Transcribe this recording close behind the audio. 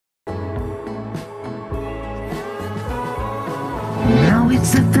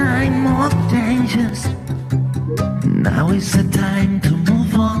it's a time of changes. Now is the time to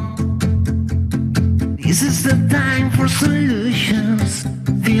move on. This is the time for solutions.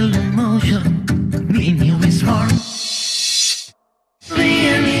 Feel the motion. Be new is born.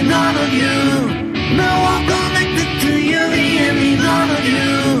 Really none of you. No one connected to you. Really none of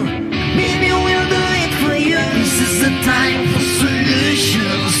you. Be new will do it for you. This is the time for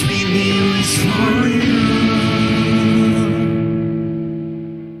solutions. Be new is for you.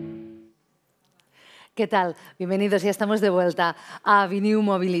 ¿Qué tal? Bienvenidos, ya estamos de vuelta a Aviation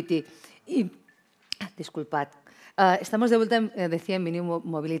Mobility. Disculpad. Estamos de vuelta, decía, en Aviation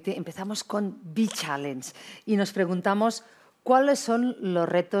Mobility. Empezamos con BCHALLENGE y nos preguntamos ¿cuáles son los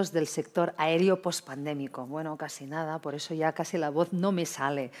retos del sector aéreo pospandémico? Bueno, casi nada, por eso ya casi la voz no me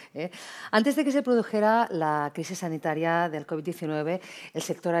sale. Antes de que se produjera la crisis sanitaria del COVID-19, el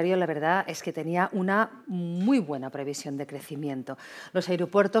sector aéreo, la verdad, es que tenía una muy buena previsión de crecimiento. Los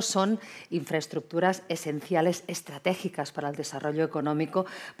aeropuertos son infraestructuras esenciales, estratégicas para el desarrollo económico,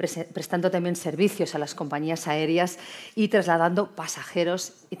 prestando también servicios a las compañías aéreas y trasladando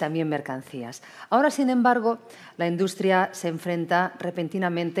pasajeros y también mercancías. Ahora, sin embargo, la industria se enfrenta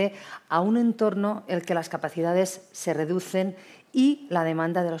repentinamente a un entorno en el que las capacidades se reducen y la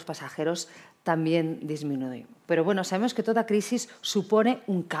demanda de los pasajeros también disminuye. Pero bueno, sabemos que toda crisis supone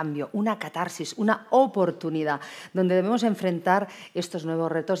un cambio, una catarsis, una oportunidad, donde debemos enfrentar estos nuevos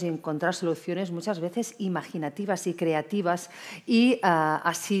retos y encontrar soluciones muchas veces imaginativas y creativas y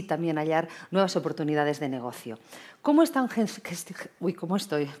así también hallar nuevas oportunidades de negocio. ¿Cómo están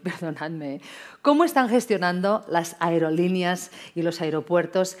gestionando las aerolíneas y los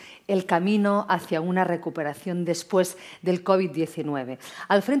aeropuertos el camino hacia una recuperación después del COVID-19?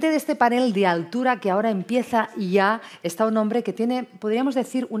 Al frente de este panel de altura que ahora empieza ya está un hombre que tiene, podríamos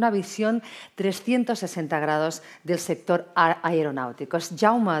decir, una visión 360 grados del sector aeronáutico. Es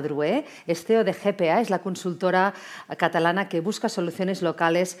Jaume Adrué, es CEO de GPA, es la consultora catalana que busca soluciones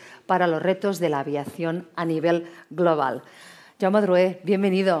locales para los retos de la aviación a nivel global. Jaume Adrué,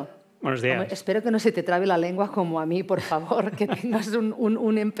 bienvenido. Buenos días. Espero que no se te trabe la lengua como a mí, por favor, que tengas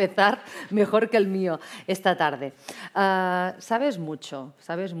un empezar mejor que el mío esta tarde. Sabes mucho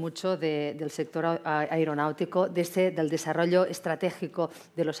del sector aeronáutico, del desarrollo estratégico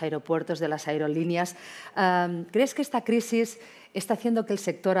de los aeropuertos, de las aerolíneas. ¿Crees que esta crisis está haciendo que el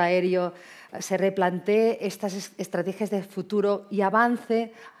sector aéreo se replantee estas estrategias de futuro y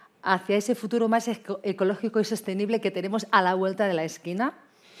avance hacia ese futuro más ecológico y sostenible que tenemos a la vuelta de la esquina?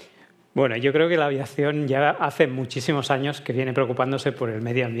 Bueno, yo creo que la aviación ya hace muchísimos años que viene preocupándose por el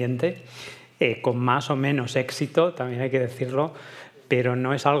medio ambiente, con más o menos éxito, también hay que decirlo, pero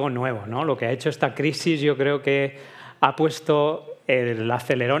no es algo nuevo, ¿no? Lo que ha hecho esta crisis yo creo que ha puesto el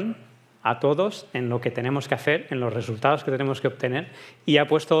acelerón a todos en lo que tenemos que hacer, en los resultados que tenemos que obtener y ha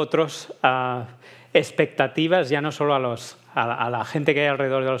puesto otras expectativas ya no solo a la gente que hay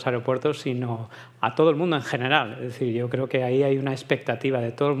alrededor de los aeropuertos, sino a todo el mundo en general. Es decir, yo creo que ahí hay una expectativa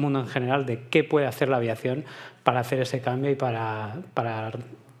de todo el mundo en general de qué puede hacer la aviación para hacer ese cambio y para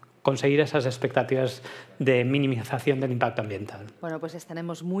conseguir esas expectativas de minimización del impacto ambiental. Bueno, pues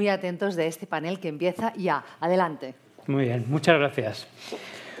estaremos muy atentos de este panel que empieza ya. Adelante. Muy bien, muchas gracias.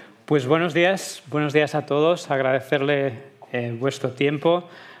 Pues buenos días a todos. Agradecerle vuestro tiempo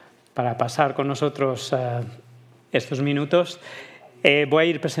para pasar con nosotros estos minutos. Voy a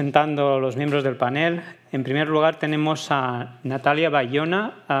ir presentando a los miembros del panel. En primer lugar tenemos a Natalia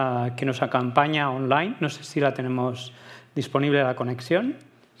Bayona, que nos acompaña online. No sé si la tenemos disponible la conexión.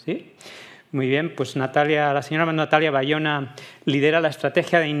 ¿Sí? Muy bien, pues la señora Natalia Bayona lidera la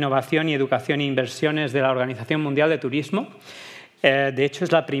estrategia de innovación y educación e inversiones de la Organización Mundial de Turismo. De hecho,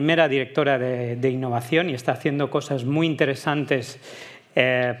 es la primera directora de innovación y está haciendo cosas muy interesantes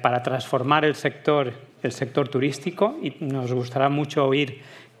para transformar el sector turístico y nos gustará mucho oír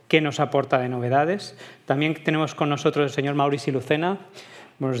qué nos aporta de novedades. También tenemos con nosotros el señor Maurici Lucena.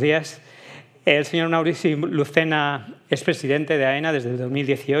 Buenos días. El señor Maurici Lucena es presidente de AENA desde el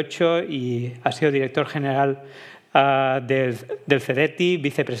 2018 y ha sido director general del CEDETI,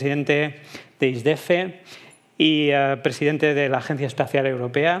 vicepresidente de ISDEFE y presidente de la Agencia Espacial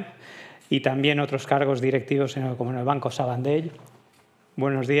Europea y también otros cargos directivos como en el Banco Sabadell.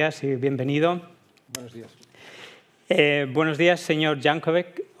 Buenos días y bienvenido. Buenos días. Buenos días, señor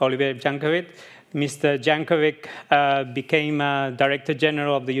Jankovic, Oliver Jankovic. Mr. Jankovic became Director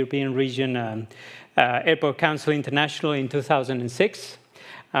General of the European Region Airport Council International in 2006.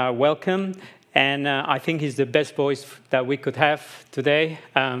 Welcome. And I think he's the best voice that we could have today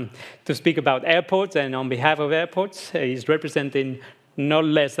to speak about airports. And on behalf of airports, he's representing no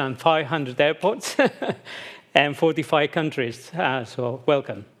less than 500 airports. and 45 countries. So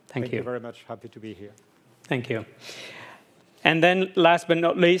welcome. Thank you. Thank you very much. Happy to be here. Thank you. And then, last but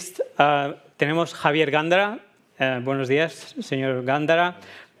not least, tenemos Javier Gándara. Buenos días, señor Gándara.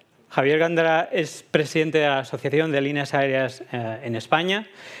 Javier Gándara es presidente de la Asociación de Líneas Aéreas en España,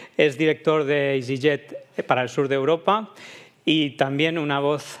 es director de EasyJet para el sur de Europa y también una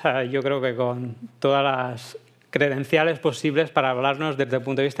voz, yo creo que con todas las credenciales posibles para hablarnos desde el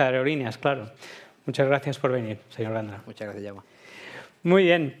punto de vista de aerolíneas, claro. Muchas gracias por venir, señor Gándara. Muchas gracias, Jaume. Muy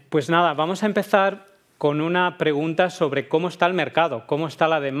bien, pues nada, vamos a empezar con una pregunta sobre cómo está el mercado, cómo está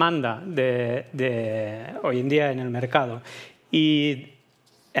la demanda de hoy en día en el mercado.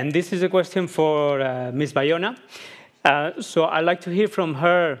 And this is a question for Ms. Bayona. So I'd like to hear from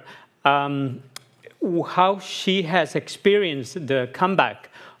her how she has experienced the comeback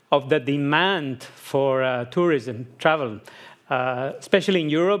of the demand for tourism, travel, especially in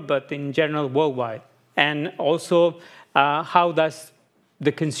Europe, but in general worldwide. And also how does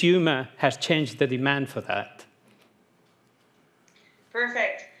the consumer has changed the demand for that.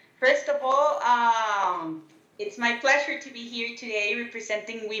 Perfect. First of all, it's my pleasure to be here today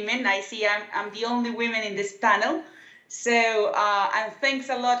representing women. I see I'm the only woman in this panel. So, and thanks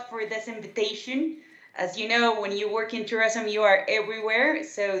a lot for this invitation. As you know, when you work in tourism, you are everywhere.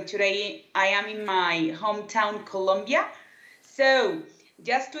 So today I am in my hometown, Colombia. So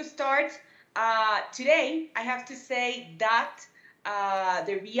just to start, today I have to say that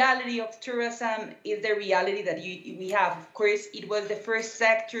the reality of tourism is the reality that we have. Of course, it was the first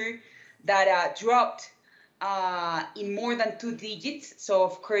sector that dropped in more than 2 digits. So,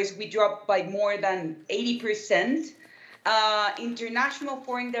 of course, we dropped by more than 80%. International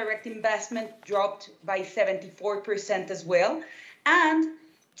foreign direct investment dropped by 74% as well. And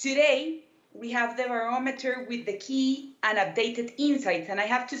today, we have the barometer with the key and updated insights. And I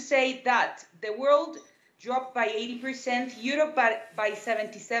have to say that the world dropped by 80%, Europe by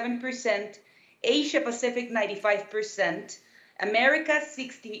 77%, Asia Pacific 95%, America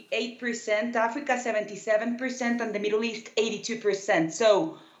 68%, Africa 77%, and the Middle East 82%.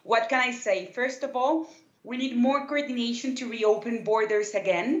 So what can I say? First of all, we need more coordination to reopen borders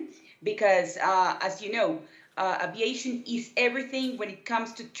again, because as you know, aviation is everything when it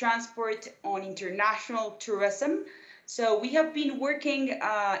comes to transport on international tourism. So we have been working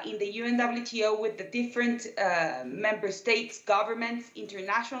in the UNWTO with the different member states, governments,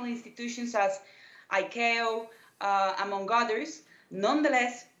 international institutions as ICAO, among others.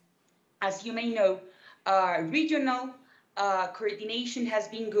 Nonetheless, as you may know, regional coordination has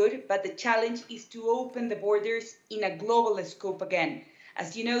been good, but the challenge is to open the borders in a global scope again.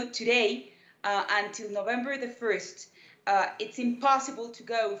 As you know, today, until November the 1st, it's impossible to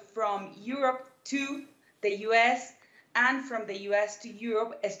go from Europe to the US and from the US to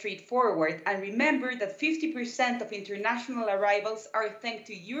Europe straightforward. And remember that 50% of international arrivals are thanks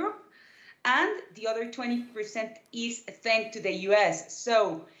to Europe, and the other 20% is thanks to the US.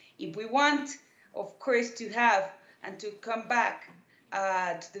 So if we want, of course, to have and to come back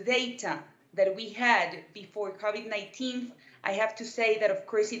to the data that we had before COVID-19, I have to say that, of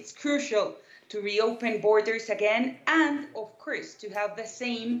course, it's crucial to reopen borders again, and, of course, to have the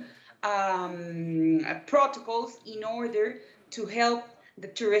same protocols in order to help the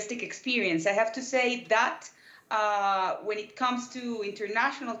touristic experience. I have to say that when it comes to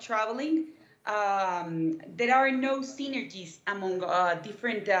international traveling, there are no synergies among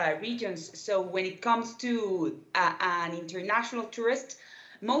different regions. So when it comes to an international tourist,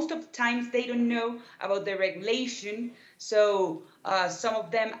 most of the times they don't know about the regulation. So some of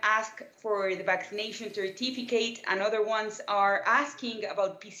them ask for the vaccination certificate, and other ones are asking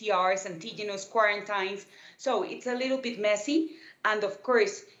about PCRs, antigenous quarantines. So it's a little bit messy. And of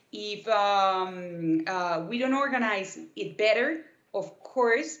course, if we don't organize it better, of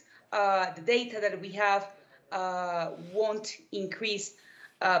course, the data that we have won't increase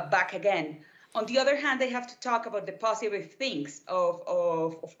back again. On the other hand, I have to talk about the positive things of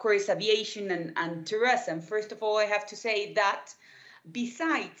course, aviation and tourism. First of all, I have to say that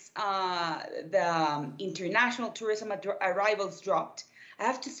besides the international tourism arrivals dropped, I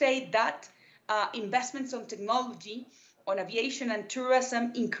have to say that investments on technology, on aviation and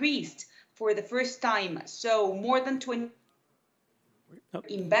tourism increased for the first time. So more than 20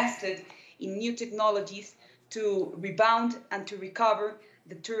 invested in new technologies to rebound and to recover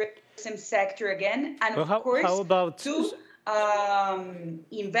the tourism sector again, and well, of course, how about to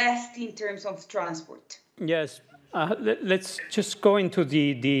invest in terms of transport. Yes, let's just go into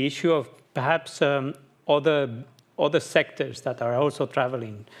the issue of perhaps other sectors that are also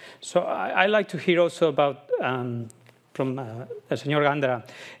traveling. So I like to hear also about el señor Gándara.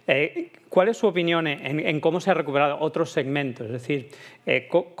 ¿Cuál es su opinión en cómo se han recuperado otros segmentos? Es decir,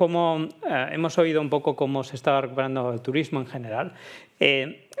 hemos oído un poco cómo se estaba recuperando el turismo en general.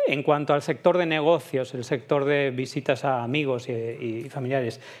 En cuanto al sector de negocios, el sector de visitas a amigos y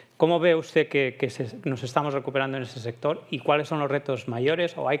familiares, ¿cómo ve usted que nos estamos recuperando en ese sector y cuáles son los retos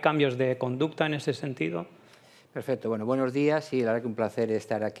mayores o hay cambios de conducta en ese sentido? Perfecto, bueno, buenos días, sí, la verdad que un placer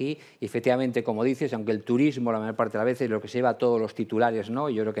estar aquí. Y efectivamente, como dices, aunque el turismo la mayor parte de las veces es lo que se lleva a todos los titulares, ¿no?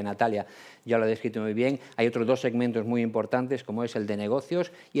 Y yo creo que Natalia ya lo ha descrito muy bien, hay otros dos segmentos muy importantes, como es el de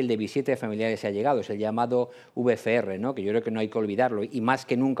negocios y el de visita de familiares y allegados, el llamado VFR, ¿no? Que yo creo que no hay que olvidarlo. Y más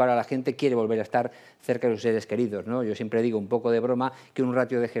que nunca ahora la gente quiere volver a estar cerca de sus seres queridos, ¿no? Yo siempre digo un poco de broma que un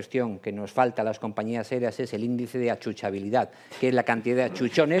ratio de gestión que nos falta a las compañías aéreas es el índice de achuchabilidad, que es la cantidad de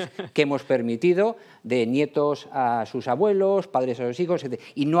achuchones que hemos permitido de nietos a sus abuelos, padres a sus hijos, etc.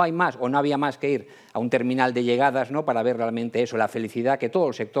 Y no hay más, o no había más que ir a un terminal de llegadas, ¿no? Para ver realmente eso, la felicidad que todo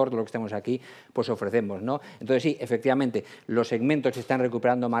el sector de lo que estamos aquí pues ofrecemos, ¿no? Entonces sí, efectivamente, los segmentos se están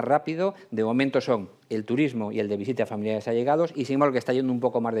recuperando más rápido, de momento son el turismo y el de visita a familiares allegados, y sin embargo, lo que está yendo un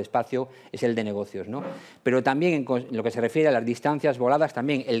poco más despacio es el de negocios, ¿no? Pero también en lo que se refiere a las distancias voladas,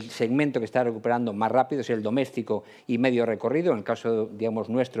 también el segmento que está recuperando más rápido es el doméstico y medio recorrido, en el caso, digamos,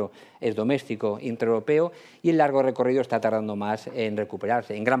 nuestro es doméstico intraeuropeo, y el largo recorrido está tardando más en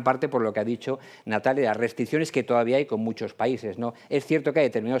recuperarse, en gran parte por lo que ha dicho Natalia, las restricciones que todavía hay con muchos países, ¿no? Es cierto que hay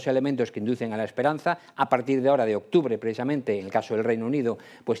determinados elementos que inducen a la esperanza, a partir de ahora, de octubre precisamente, en el caso del Reino Unido,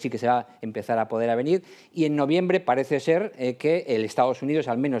 pues sí que se va a empezar a poder venir, y en noviembre parece ser que el Estados Unidos,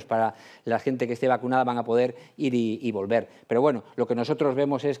 al menos para la gente que esté vacunada, van a poder ir y volver. Pero bueno, lo que nosotros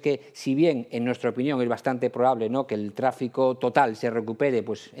vemos es que, si bien en nuestra opinión es bastante probable, ¿no?, que el tráfico total se recupere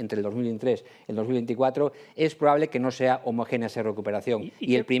pues entre el 2023 y el 2024, es probable que no sea homogénea esa recuperación.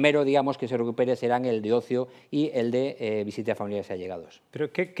 Y el primero, digamos, que se recupere serán el de ocio y el de visita a familiares y allegados.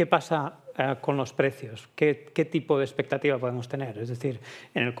 Pero ¿qué pasa con los precios? ¿Qué tipo de expectativa podemos tener? Es decir,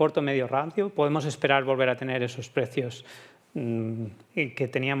 en el corto medio rancio, ¿podemos esperar volver a tener esos precios que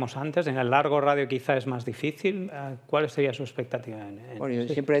teníamos antes? En el largo radio quizá es más difícil. ¿Cuál sería su expectativa? Bueno,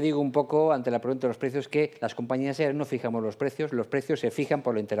 yo siempre digo un poco ante la pregunta de los precios que las compañías aéreas no fijamos los precios se fijan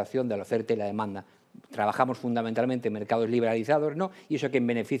por la interacción de la oferta y la demanda. Trabajamos fundamentalmente en mercados liberalizados, ¿no? Y eso que en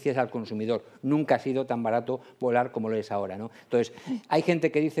beneficia es al consumidor. Nunca ha sido tan barato volar como lo es ahora, ¿no? Entonces, hay gente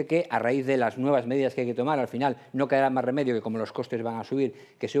que dice que a raíz de las nuevas medidas que hay que tomar, al final no quedará más remedio que como los costes van a subir,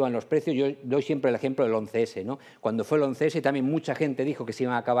 que suban los precios. Yo doy siempre el ejemplo del 11S, ¿no? Cuando fue el 11S también mucha gente dijo que se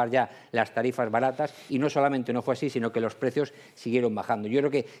iban a acabar ya las tarifas baratas y no solamente no fue así, sino que los precios siguieron bajando. Yo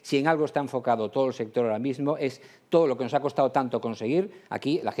creo que si en algo está enfocado todo el sector ahora mismo es todo lo que nos ha costado tanto conseguir.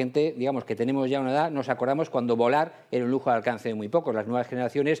 Aquí la gente, digamos que tenemos ya una edad, nos acordamos cuando volar era un lujo al alcance de muy pocos. Las nuevas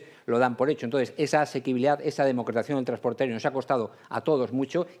generaciones lo dan por hecho. Entonces, esa asequibilidad, esa democratización del transporte aéreo nos ha costado a todos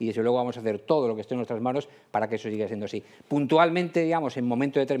mucho y desde luego vamos a hacer todo lo que esté en nuestras manos para que eso siga siendo así. Puntualmente, digamos, en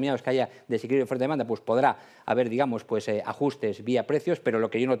momentos determinados que haya desequilibrio de oferta y demanda, pues podrá haber, digamos, pues ajustes vía precios, pero lo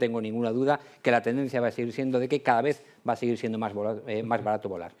que yo no tengo ninguna duda que la tendencia va a seguir siendo de que cada vez va a seguir siendo más barato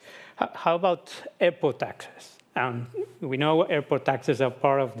volar. How about airport taxes? We know airport taxes are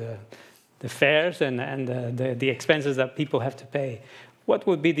part of the fares and the expenses that people have to pay. What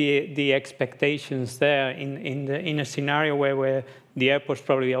would be the expectations there in a scenario where the airports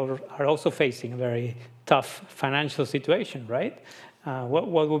probably are also facing a very tough financial situation, right? What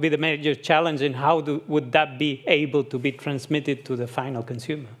would be the major challenge and how would that be able to be transmitted to the final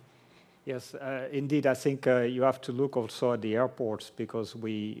consumer? Yes, indeed. I think you have to look also at the airports because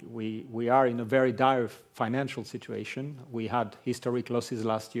we are in a very dire financial situation. We had historic losses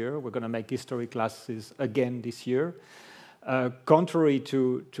last year. We're going to make historic losses again this year. Contrary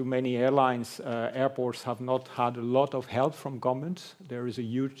to many airlines, airports have not had a lot of help from government. There is a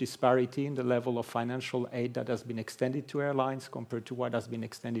huge disparity in the level of financial aid that has been extended to airlines compared to what has been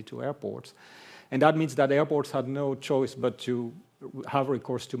extended to airports. And that means that airports had no choice but to have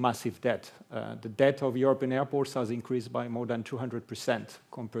recourse to massive debt. The debt of European airports has increased by more than 200%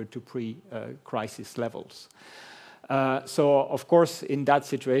 compared to pre-crisis levels. So, of course, in that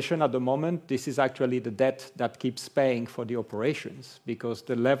situation at the moment, this is actually the debt that keeps paying for the operations because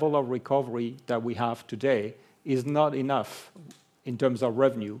the level of recovery that we have today is not enough in terms of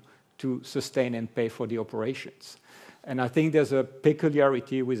revenue to sustain and pay for the operations. And I think there's a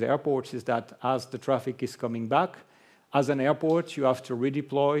peculiarity with airports is that as the traffic is coming back, as an airport, you have to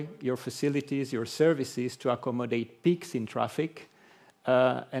redeploy your facilities, your services to accommodate peaks in traffic.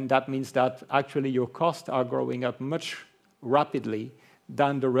 And that means that actually your costs are growing up much rapidly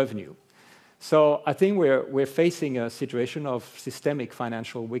than the revenue. So I think we're facing a situation of systemic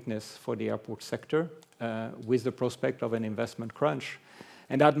financial weakness for the airport sector. with the prospect of an investment crunch.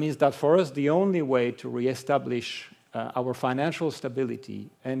 And that means that for us, the only way to reestablish our financial stability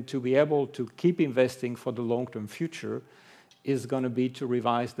and to be able to keep investing for the long-term future is going to be to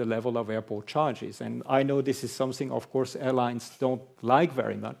revise the level of airport charges. And I know this is something, of course, airlines don't like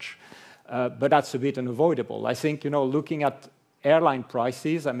very much, but that's a bit unavoidable. I think, looking at airline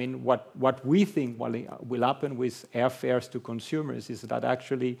prices, I mean, what we think will happen with airfares to consumers is that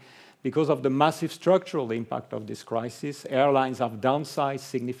actually, because of the massive structural impact of this crisis, airlines have downsized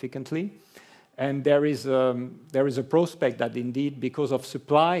significantly. And there is a prospect that indeed, because of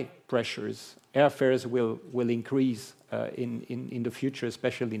supply pressures, airfares will increase in the future,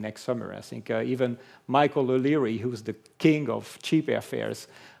 especially next summer. I think even Michael O'Leary, who's the king of cheap airfares,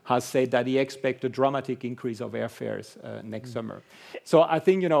 has said that he expects a dramatic increase of airfares next summer. So I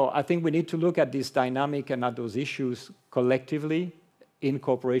think we need to look at this dynamic and at those issues collectively in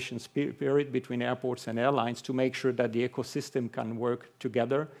cooperation spirit between airports and airlines to make sure that the ecosystem can work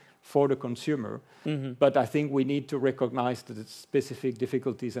together for the consumer. But I think we need to recognize the specific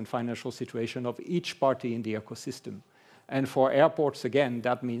difficulties and financial situation of each party in the ecosystem. And for airports, again,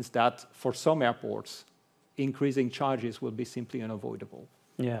 that means that for some airports, increasing charges will be simply unavoidable.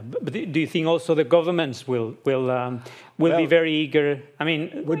 Yeah, but do you think also the governments will be very eager? I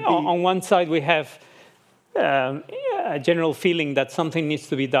mean, on one side we have a general feeling that something needs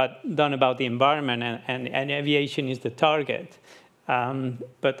to be done about the environment, and aviation is the target.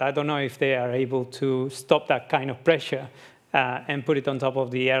 But I don't know if they are able to stop that kind of pressure and put it on top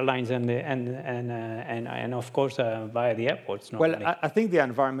of the airlines and of course via the airports. Normally. Well, I think the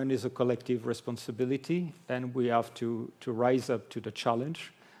environment is a collective responsibility, and we have to rise up to the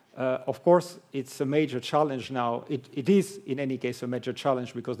challenge. Of course, it's a major challenge now. It is, in any case, a major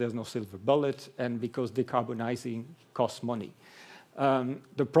challenge because there's no silver bullet and because decarbonizing costs money.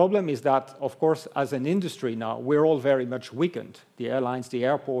 The problem is that, of course, as an industry now, we're all very much weakened. The airlines, the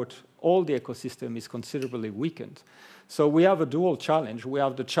airport, all the ecosystem is considerably weakened. So we have a dual challenge. We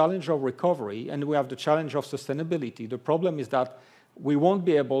have the challenge of recovery, and we have the challenge of sustainability. The problem is that we won't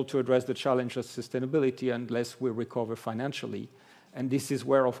be able to address the challenge of sustainability unless we recover financially. And this is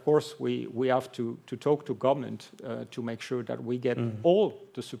where, of course, we have to talk to government to make sure that we get all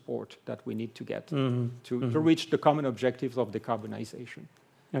the support that we need to get to reach the common objectives of decarbonization.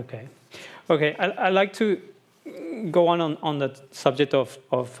 Okay. I'd like to go on the subject of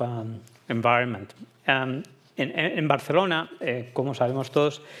environment. En Barcelona, como sabemos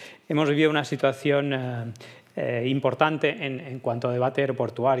todos, hemos vivido una situación importante en cuanto a debate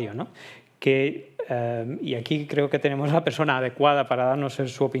aeroportuario, ¿no? Y aquí creo que tenemos la persona adecuada para darnos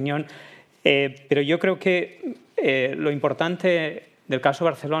su opinión, pero yo creo que lo importante del caso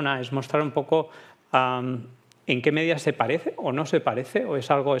Barcelona es mostrar un poco en qué medida se parece o no se parece o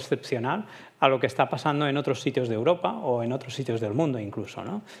es algo excepcional a lo que está pasando en otros sitios de Europa o en otros sitios del mundo incluso,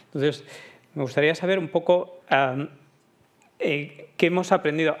 ¿no? Entonces, me gustaría saber un poco qué hemos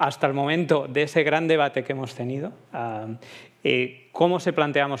aprendido hasta el momento de ese gran debate que hemos tenido. ¿Cómo se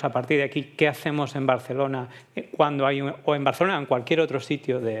planteamos a partir de aquí qué hacemos en Barcelona cuando hay o en Barcelona o en cualquier otro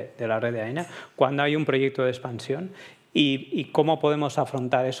sitio de la red de AENA cuando hay un proyecto de expansión y cómo podemos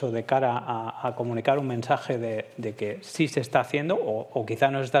afrontar eso de cara a comunicar un mensaje de que sí se está haciendo o quizá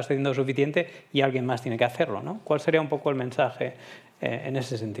no se está haciendo suficiente y alguien más tiene que hacerlo, ¿no? ¿Cuál sería un poco el mensaje en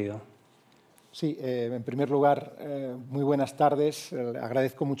ese sentido? Sí, en primer lugar, muy buenas tardes.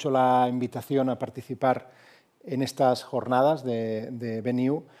 Agradezco mucho la invitación a participar en estas jornadas de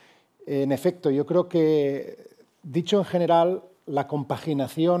BNIU. En efecto, yo creo que, dicho en general, la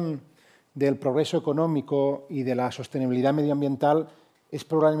compaginación del progreso económico y de la sostenibilidad medioambiental es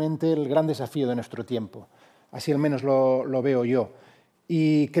probablemente el gran desafío de nuestro tiempo. Así al menos lo veo yo.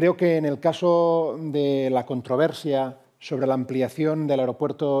 Y creo que en el caso de la controversia sobre la ampliación del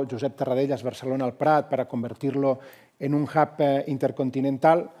aeropuerto Josep Tarradellas Barcelona al Prat para convertirlo en un hub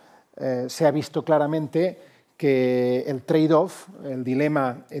intercontinental, se ha visto claramente que el trade-off, el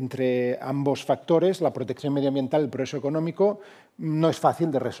dilema entre ambos factores, la protección medioambiental y el progreso económico, no es fácil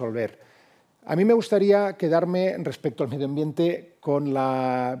de resolver. A mí me gustaría quedarme respecto al medio ambiente con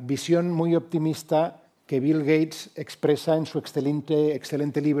la visión muy optimista que Bill Gates expresa en su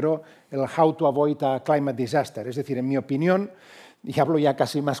excelente libro, el How to Avoid a Climate Disaster. Es decir, en mi opinión, y hablo ya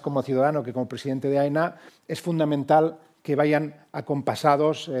casi más como ciudadano que como presidente de AENA, es fundamental que vayan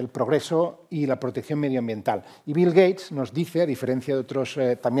acompasados el progreso y la protección medioambiental. Y Bill Gates nos dice, a diferencia de otros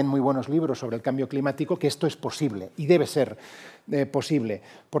también muy buenos libros sobre el cambio climático, que esto es posible y debe ser posible.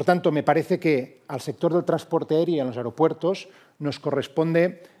 Por tanto, me parece que al sector del transporte aéreo y a los aeropuertos nos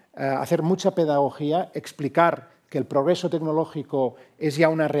corresponde hacer mucha pedagogía, explicar que el progreso tecnológico es ya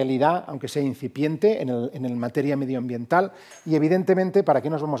una realidad, aunque sea incipiente, en materia medioambiental. Y evidentemente, ¿para qué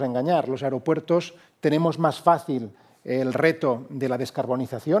nos vamos a engañar? Los aeropuertos tenemos más fácil el reto de la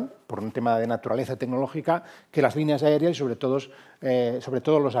descarbonización, por un tema de naturaleza tecnológica, que las líneas aéreas y sobre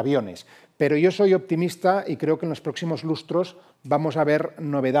todo los aviones. Pero yo soy optimista y creo que en los próximos lustros vamos a ver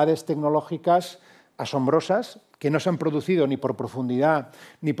novedades tecnológicas asombrosas que no se han producido ni por profundidad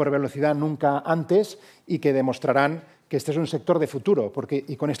ni por velocidad nunca antes y que demostrarán que este es un sector de futuro.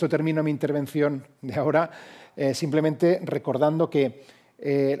 Y con esto termino mi intervención de ahora, simplemente recordando que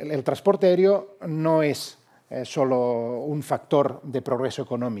el transporte aéreo no es solo un factor de progreso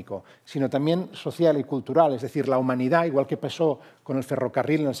económico, sino también social y cultural. Es decir, la humanidad, igual que pasó con el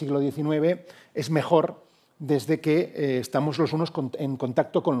ferrocarril en el siglo XIX, es mejor desde que estamos los unos en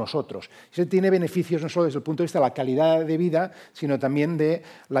contacto con los otros. Eso tiene beneficios no solo desde el punto de vista de la calidad de vida, sino también de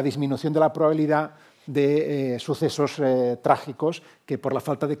la disminución de la probabilidad de sucesos trágicos que por la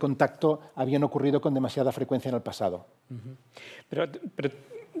falta de contacto habían ocurrido con demasiada frecuencia en el pasado. Pero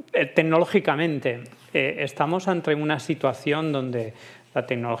tecnológicamente, estamos ante una situación donde la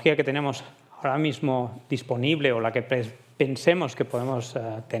tecnología que tenemos ahora mismo disponible o la que pensemos que podemos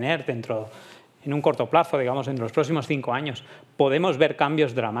tener en un corto plazo, digamos, en los próximos 5 años, ¿podemos ver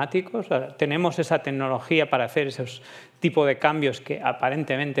cambios dramáticos? ¿Tenemos esa tecnología para hacer esos tipos de cambios que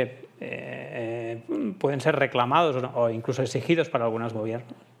aparentemente pueden ser reclamados o incluso exigidos para algunos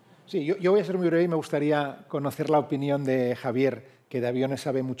gobiernos? Sí, yo voy a ser muy breve y me gustaría conocer la opinión de Javier, que de aviones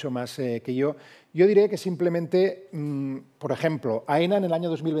sabe mucho más que yo. Yo diría que simplemente, por ejemplo, AENA en el año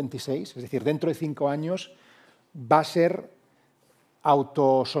 2026, es decir, dentro de 5 años, va a ser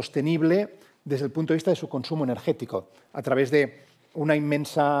autosostenible desde el punto de vista de su consumo energético, a través de una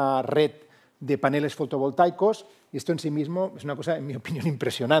inmensa red de paneles fotovoltaicos, y esto en sí mismo es una cosa, en mi opinión,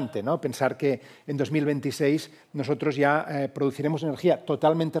 impresionante, ¿no? Pensar que en 2026 nosotros ya produciremos energía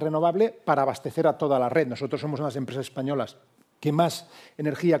totalmente renovable para abastecer a toda la red. Nosotros somos una de las empresas españolas que más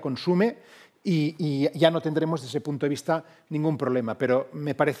energía consume y ya no tendremos desde ese punto de vista ningún problema. Pero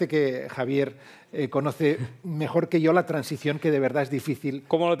me parece que Javier conoce mejor que yo la transición que de verdad es difícil.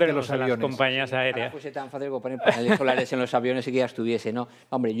 ¿Cómo lo tenemos de los en las compañías aéreas? Ahora fuese tan fácil como poner paneles solares en los aviones y que ya estuviese, ¿no?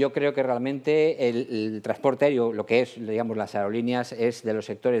 Hombre, yo creo que realmente el transporte aéreo, lo que es, digamos, las aerolíneas, es de los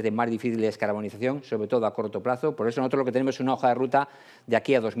sectores de más difícil descarbonización, sobre todo a corto plazo. Por eso nosotros lo que tenemos es una hoja de ruta de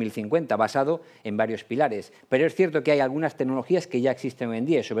aquí a 2050, basado en varios pilares. Pero es cierto que hay algunas tecnologías que ya existen hoy en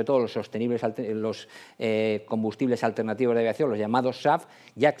día, sobre todo los sostenibles, los combustibles alternativos de aviación, los llamados SAF,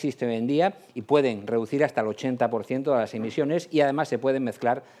 ya existen hoy en día y pueden reducir hasta el 80% de las emisiones y además se pueden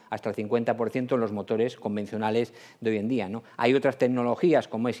mezclar hasta el 50% en los motores convencionales de hoy en día, ¿no? Hay otras tecnologías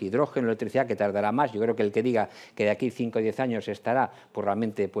como es hidrógeno, electricidad, que tardará más. Yo creo que el que diga que de aquí 5 o 10 años estará, pues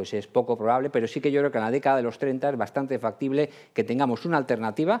realmente pues es poco probable, pero sí que yo creo que en la década de los 30 es bastante factible que tengamos una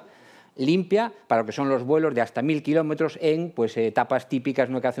alternativa limpia para lo que son los vuelos de hasta 1000 kilómetros en pues, etapas típicas,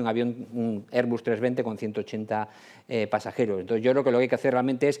 ¿no?, que hace un avión, un Airbus 320 con 180 pasajeros. Entonces yo creo que lo que hay que hacer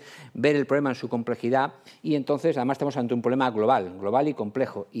realmente es ver el problema en su complejidad y entonces además estamos ante un problema global y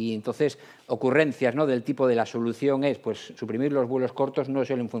complejo y entonces ocurrencias, ¿no?, del tipo de la solución es pues suprimir los vuelos cortos no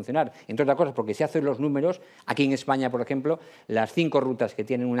suelen funcionar, entre otras cosas porque si haces los números, aquí en España por ejemplo, las 5 rutas que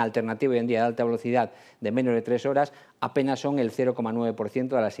tienen una alternativa hoy en día de alta velocidad de menos de 3 horas apenas son el 0,9%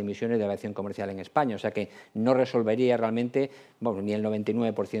 de las emisiones de aviación comercial en España, o sea que no resolvería realmente ni el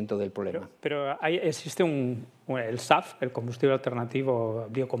 99% del problema. Pero existe el SAF, el combustible alternativo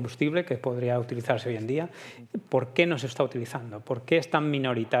biocombustible, que podría utilizarse hoy en día. ¿Por qué no se está utilizando? ¿Por qué es tan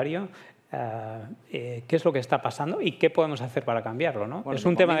minoritario? ¿Qué es lo que está pasando y qué podemos hacer para cambiarlo, ¿no? Bueno, ¿Es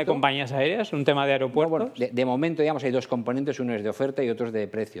un tema de compañías aéreas, un tema de aeropuertos? Bueno, de momento, digamos, hay 2 componentes, uno es de oferta y otro es de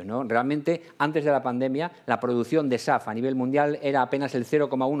precio, ¿no? Realmente, antes de la pandemia, la producción de SAF a nivel mundial era apenas el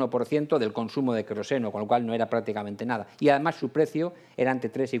 0,1% del consumo de queroseno, con lo cual no era prácticamente nada. Y además su precio era entre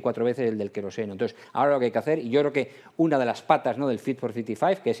 3 y 4 veces el del queroseno. Entonces, ahora lo que hay que hacer, y yo creo que una de las patas, ¿no?, del Fit for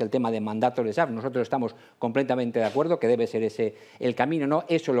 55, que es el tema de mandatos de SAF, nosotros estamos completamente de acuerdo que debe ser ese el camino, ¿no?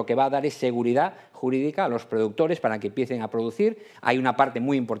 Eso lo que va a dar es seguridad jurídica a los productores para que empiecen a producir. Hay una parte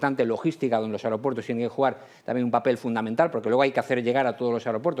muy importante logística donde los aeropuertos tienen que jugar también un papel fundamental porque luego hay que hacer llegar a todos los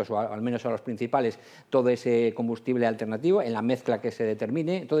aeropuertos o al menos a los principales todo ese combustible alternativo en la mezcla que se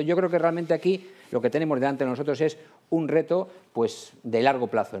determine. Entonces yo creo que realmente aquí lo que tenemos delante de nosotros es un reto pues de largo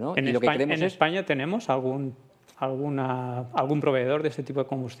plazo, ¿no? En España tenemos algún proveedor de este tipo de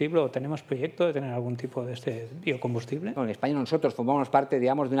combustible o tenemos proyecto de tener algún tipo de este biocombustible? Bueno, en España nosotros formamos parte,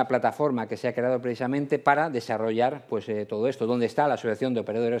 digamos, de una plataforma que se ha creado precisamente para desarrollar pues, todo esto, donde está la Asociación de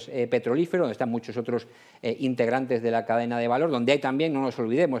Operadores Petrolíferos, donde están muchos otros integrantes de la cadena de valor, donde hay también, no nos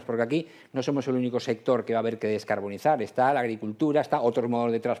olvidemos, porque aquí no somos el único sector que va a haber que descarbonizar, está la agricultura, está otros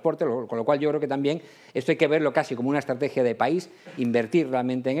modos de transporte, con lo cual yo creo que también esto hay que verlo casi como una estrategia de país, invertir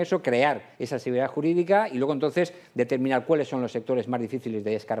realmente en eso, crear esa seguridad jurídica y luego entonces determinar cuáles son los sectores más difíciles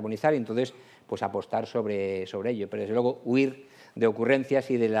de descarbonizar y entonces pues apostar sobre ello, pero desde luego huir de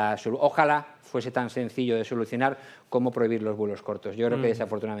ocurrencias y de ojalá fuese tan sencillo de solucionar como prohibir los vuelos cortos. Yo creo que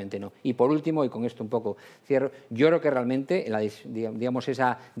desafortunadamente no. Y por último, y con esto un poco cierro, yo creo que realmente, digamos,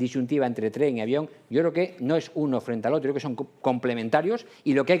 esa disyuntiva entre tren y avión, yo creo que no es uno frente al otro, yo creo que son complementarios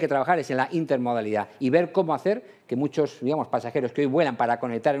y lo que hay que trabajar es en la intermodalidad y ver cómo hacer que muchos, digamos, pasajeros que hoy vuelan para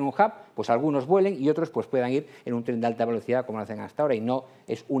conectar en un hub, pues algunos vuelen y otros pues puedan ir en un tren de alta velocidad como lo hacen hasta ahora y no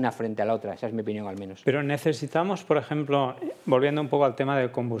es una frente a la otra, esa es mi opinión al menos. Pero necesitamos, por ejemplo, volviendo un poco al tema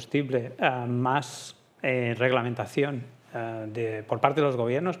del combustible, más reglamentación por parte de los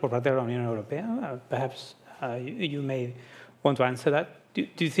gobiernos, por parte de la Unión Europea. Perhaps you may want to answer that. Do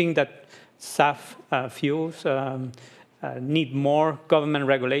you think that SAF fuels need more government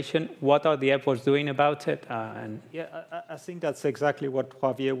regulation? What are the airports doing about it? Yeah, I think that's exactly what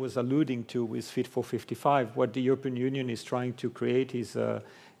Javier was alluding to with Fit for 55. What the European Union is trying to create is a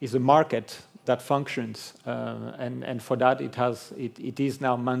market that functions, and for that it is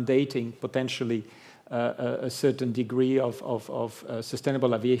now mandating potentially a certain degree of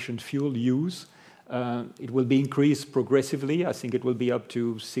sustainable aviation fuel use. It will be increased progressively. I think it will be up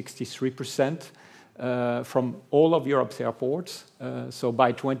to 63% from all of Europe's airports. So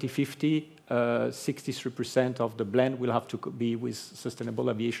by 2050, 63% of the blend will have to be with sustainable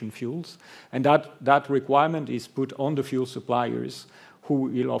aviation fuels. And that requirement is put on the fuel suppliers,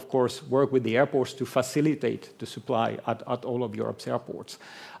 who will, of course, work with the airports to facilitate the supply at all of Europe's airports.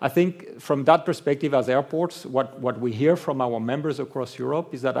 I think from that perspective as airports, what we hear from our members across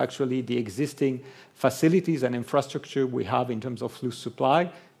Europe is that actually the existing facilities and infrastructure we have in terms of fuel supply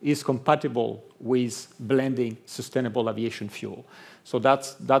is compatible with blending sustainable aviation fuel. So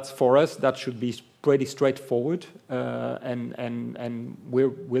that's for us, that should be pretty straightforward, and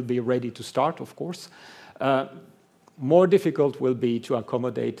we'll be ready to start, of course. More difficult will be to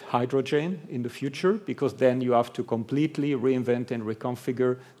accommodate hydrogen in the future, because then you have to completely reinvent and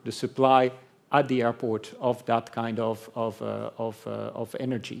reconfigure the supply at the airport of that kind of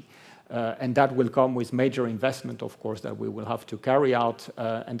energy. And that will come with major investment, of course, that we will have to carry out.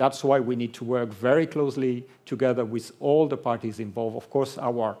 And that's why we need to work very closely together with all the parties involved, of course,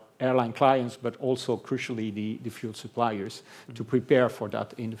 our airline clients, but also, crucially, the fuel suppliers, to prepare for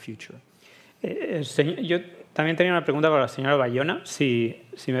that in the future. Yo también tenía una pregunta para la señora Bayona, si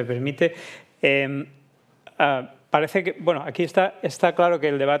me permite. Parece que, bueno, aquí está claro que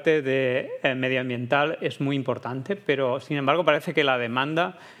el debate medioambiental es muy importante, pero sin embargo parece que la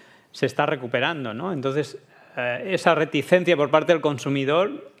demanda se está recuperando, ¿no? Entonces, esa reticencia por parte del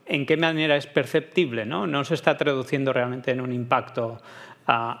consumidor, ¿en qué manera es perceptible, ¿no? ¿No se está traduciendo realmente en un impacto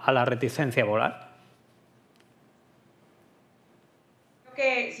a la reticencia a volar?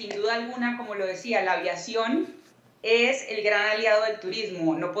 Que sin duda alguna, como lo decía, la aviación es el gran aliado del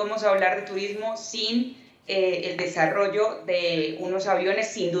turismo. No podemos hablar de turismo sin el desarrollo de unos aviones,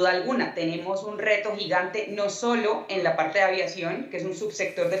 sin duda alguna. Tenemos un reto gigante, no solo en la parte de aviación, que es un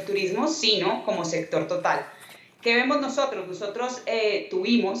subsector del turismo, sino como sector total. ¿Qué vemos nosotros? Nosotros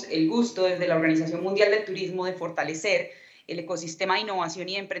tuvimos el gusto desde la Organización Mundial del Turismo de fortalecer el ecosistema de innovación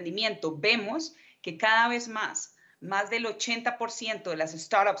y de emprendimiento. Vemos que cada vez más del 80% de las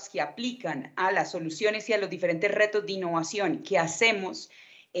startups que aplican a las soluciones y a los diferentes retos de innovación que hacemos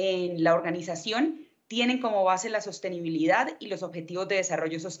en la organización tienen como base la sostenibilidad y los objetivos de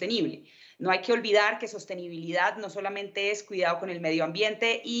desarrollo sostenible. No hay que olvidar que sostenibilidad no solamente es cuidado con el medio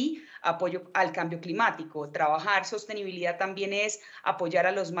ambiente y apoyo al cambio climático. Trabajar sostenibilidad también es apoyar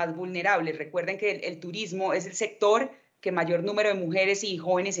a los más vulnerables. Recuerden que el turismo es el sector que mayor número de mujeres y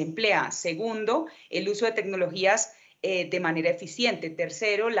jóvenes emplea. Segundo, el uso de tecnologías de manera eficiente.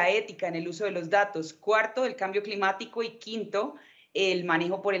 Tercero, la ética en el uso de los datos. Cuarto, el cambio climático. Y quinto, el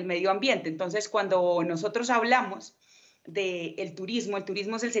manejo por el medio ambiente. Entonces, cuando nosotros hablamos del turismo, el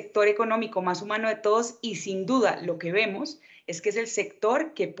turismo es el sector económico más humano de todos y sin duda lo que vemos es que es el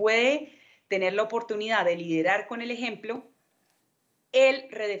sector que puede tener la oportunidad de liderar con el ejemplo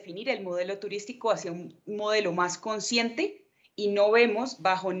el redefinir el modelo turístico hacia un modelo más consciente y no vemos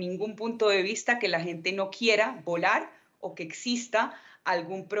bajo ningún punto de vista que la gente no quiera volar o que exista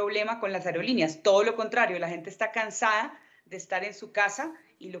algún problema con las aerolíneas. Todo lo contrario, la gente está cansada de estar en su casa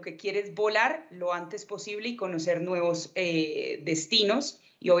y lo que quiere es volar lo antes posible y conocer nuevos destinos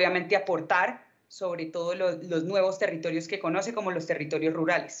y obviamente aportar sobre todo los nuevos territorios que conoce, como los territorios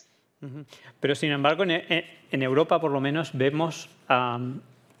rurales. Pero sin embargo, en Europa por lo menos vemos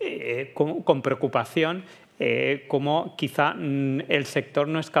con preocupación cómo quizá el sector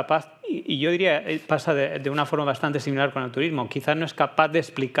no es capaz, y yo diría pasa de una forma bastante similar con el turismo, quizá no es capaz de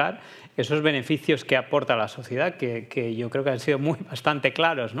explicar esos beneficios que aporta a la sociedad, que yo creo que han sido bastante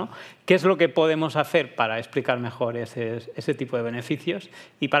claros, ¿no? ¿Qué es lo que podemos hacer para explicar mejor ese tipo de beneficios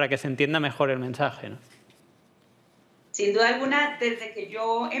y para que se entienda mejor el mensaje, ¿no? Sin duda alguna, desde que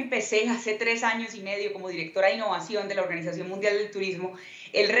yo empecé hace 3 años y medio como directora de innovación de la Organización Mundial del Turismo,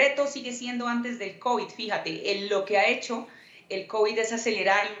 el reto sigue siendo antes del COVID. Fíjate, lo que ha hecho el COVID es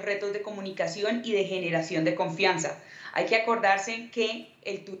acelerar los retos de comunicación y de generación de confianza. Hay que acordarse que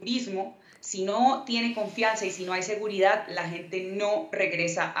el turismo, si no tiene confianza y si no hay seguridad, la gente no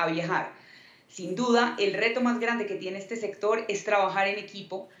regresa a viajar. Sin duda, el reto más grande que tiene este sector es trabajar en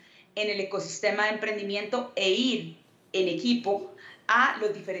equipo en el ecosistema de emprendimiento e ir en equipo a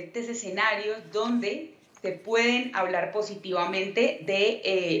los diferentes escenarios donde se pueden hablar positivamente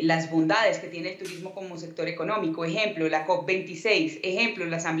de las bondades que tiene el turismo como sector económico. Ejemplo, la COP26, ejemplo,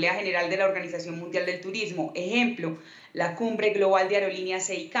 la Asamblea General de la Organización Mundial del Turismo, ejemplo, la Cumbre Global de Aerolíneas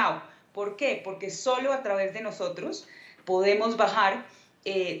ICAO. ¿Por qué? Porque solo a través de nosotros podemos bajar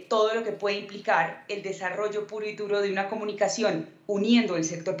todo lo que puede implicar el desarrollo puro y duro de una comunicación uniendo el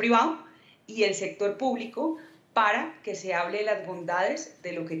sector privado y el sector público para que se hable de las bondades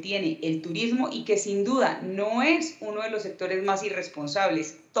de lo que tiene el turismo y que sin duda no es uno de los sectores más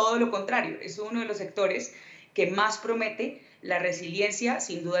irresponsables, todo lo contrario, es uno de los sectores que más promete la resiliencia,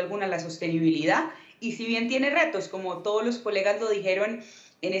 sin duda alguna la sostenibilidad, y si bien tiene retos, como todos los colegas lo dijeron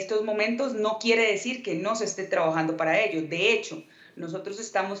en estos momentos, no quiere decir que no se esté trabajando para ello. De hecho, nosotros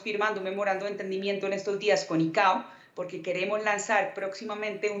estamos firmando un memorando de entendimiento en estos días con ICAO porque queremos lanzar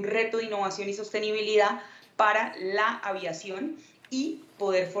próximamente un reto de innovación y sostenibilidad para la aviación y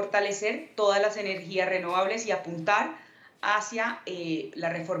poder fortalecer todas las energías renovables y apuntar hacia la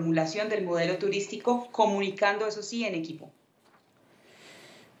reformulación del modelo turístico, comunicando eso sí en equipo.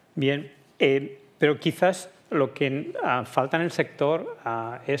 Bien, pero quizás lo que falta en el sector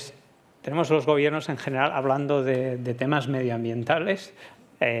es, tenemos los gobiernos en general hablando de temas medioambientales,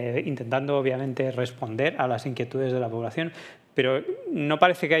 intentando obviamente responder a las inquietudes de la población, pero no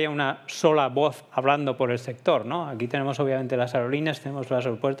parece que haya una sola voz hablando por el sector, ¿no? Aquí tenemos obviamente las aerolíneas, tenemos los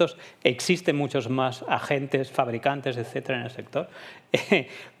aeropuertos, existen muchos más agentes, fabricantes, etcétera, en el sector.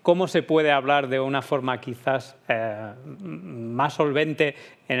 ¿Cómo se puede hablar de una forma quizás más solvente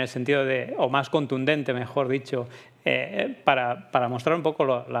en el sentido de, o más contundente, mejor dicho, para mostrar un poco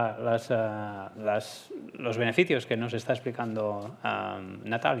los beneficios que nos está explicando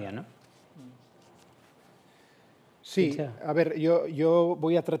Natalia, ¿no? Sí, a ver, yo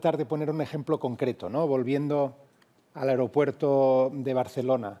voy a tratar de poner un ejemplo concreto, ¿no? Volviendo al aeropuerto de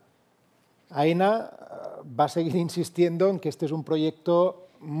Barcelona. AENA va a seguir insistiendo en que este es un proyecto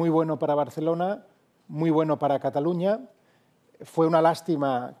muy bueno para Barcelona, muy bueno para Cataluña. Fue una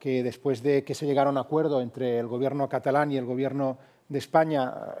lástima que después de que se llegara a un acuerdo entre el gobierno catalán y el gobierno de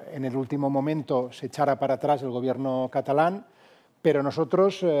España, en el último momento se echara para atrás el gobierno catalán, pero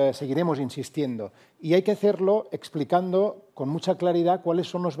nosotros seguiremos insistiendo. Y hay que hacerlo explicando con mucha claridad cuáles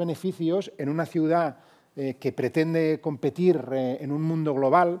son los beneficios en una ciudad que pretende competir en un mundo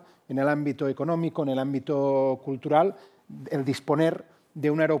global, en el ámbito económico, en el ámbito cultural, el disponer de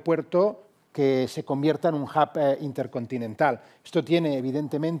un aeropuerto que se convierta en un hub intercontinental. Esto tiene,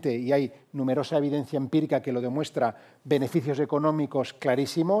 evidentemente, y hay numerosa evidencia empírica que lo demuestra, beneficios económicos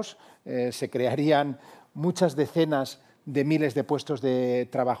clarísimos. Se crearían muchas decenas de miles de puestos de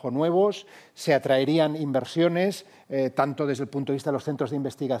trabajo nuevos, se atraerían inversiones, tanto desde el punto de vista de los centros de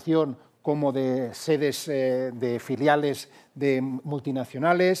investigación como de sedes de filiales de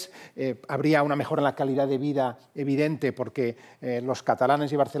multinacionales. Habría una mejora en la calidad de vida evidente porque los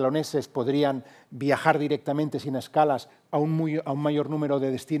catalanes y barceloneses podrían viajar directamente sin escalas a un mayor número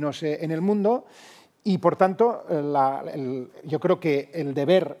de destinos en el mundo. Y, por tanto, yo creo que el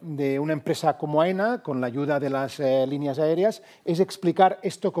deber de una empresa como AENA, con la ayuda de las líneas aéreas, es explicar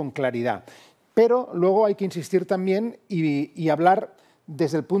esto con claridad. Pero luego hay que insistir también y hablar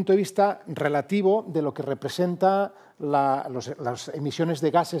desde el punto de vista relativo de lo que representa las emisiones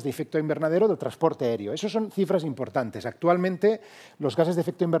de gases de efecto invernadero del transporte aéreo. Esas son cifras importantes. Actualmente, los gases de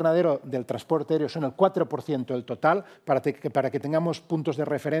efecto invernadero del transporte aéreo son el 4% del total. Para que tengamos puntos de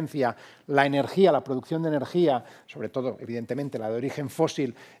referencia, la energía, la producción de energía, sobre todo, evidentemente, la de origen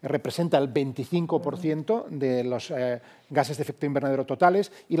fósil, representa el 25% de los gases de efecto invernadero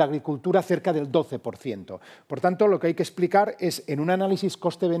totales y la agricultura cerca del 12%. Por tanto, lo que hay que explicar es, en un análisis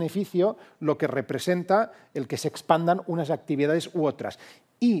coste-beneficio, lo que representa el que se expandan unas actividades u otras.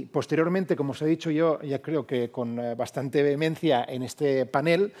 Y, posteriormente, como os he dicho yo, ya creo que con bastante vehemencia en este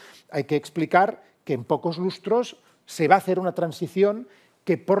panel, hay que explicar que en pocos lustros se va a hacer una transición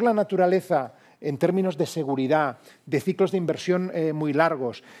que, por la naturaleza, en términos de seguridad, de ciclos de inversión muy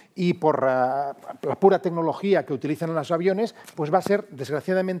largos y por la pura tecnología que utilizan en los aviones, pues va a ser,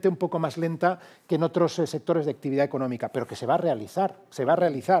 desgraciadamente, un poco más lenta que en otros sectores de actividad económica, pero que se va a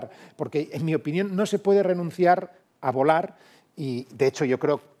realizar, porque, en mi opinión, no se puede renunciar a volar y, de hecho, yo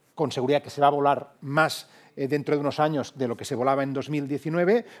creo con seguridad que se va a volar más dentro de unos años de lo que se volaba en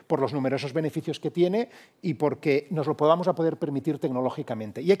 2019, por los numerosos beneficios que tiene y porque nos lo podamos a poder permitir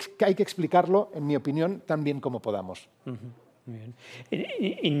tecnológicamente. Y hay que explicarlo, en mi opinión, tan bien como podamos.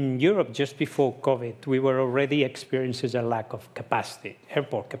 In Europe, just before COVID, we were already experiencing a lack of capacity,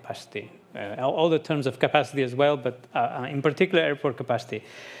 airport capacity, all the terms of capacity as well, but in particular airport capacity.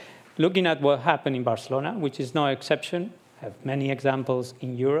 Looking at what happened in Barcelona, which is no exception, I have many examples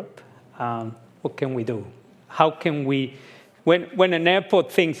in Europe, what can we do? How can we, when an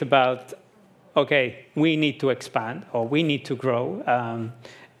airport thinks about, okay, we need to expand or we need to grow,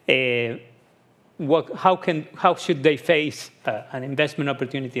 how should they face an investment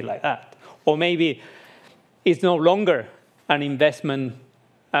opportunity like that? Or maybe it's no longer an investment,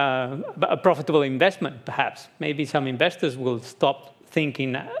 a profitable investment, perhaps. Maybe some investors will stop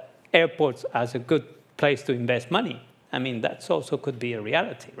thinking airports as a good place to invest money. I mean, that also could be a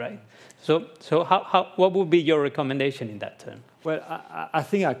reality, right? So what would be your recommendation in that term? Well, I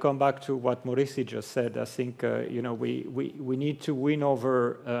think I come back to what Maurici just said. I think we need to win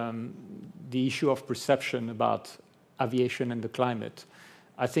over the issue of perception about aviation and the climate.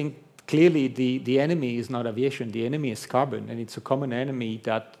 I think clearly the enemy is not aviation. The enemy is carbon, and it's a common enemy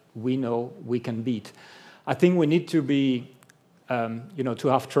that we know we can beat. I think we need to be to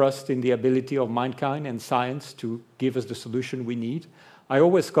have trust in the ability of mankind and science to give us the solution we need. I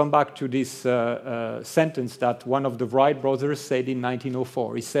always come back to this sentence that one of the Wright brothers said in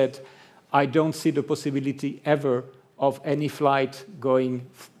 1904. He said, "I don't see the possibility ever of any flight going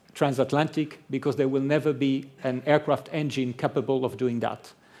transatlantic because there will never be an aircraft engine capable of doing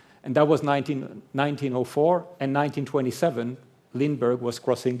that." And that was 1904, and 1927, Lindbergh was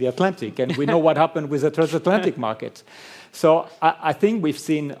crossing the Atlantic, and we know what happened with the transatlantic market. So I think we've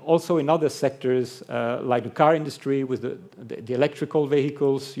seen also in other sectors, like the car industry with the electrical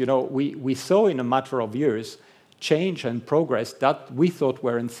vehicles, we saw in a matter of years change and progress that we thought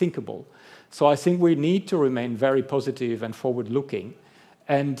were unthinkable. So I think we need to remain very positive and forward-looking.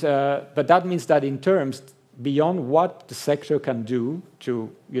 But that means that in terms beyond what the sector can do to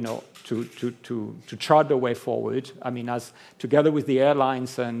chart the way forward. I mean, as together with the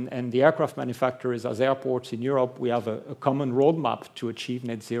airlines and the aircraft manufacturers as airports in Europe, we have a common roadmap to achieve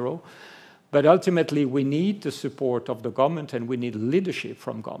net zero. But ultimately, we need the support of the government and we need leadership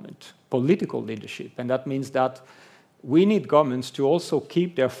from government, political leadership. And that means that we need governments to also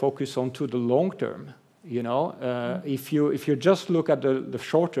keep their focus onto the long term. If you just look at the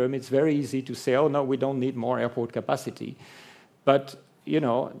short term, it's very easy to say, oh, no, we don't need more airport capacity. But,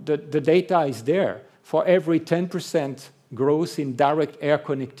 the data is there. For every 10% growth in direct air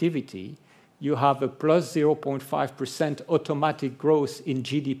connectivity, you have a plus 0.5% automatic growth in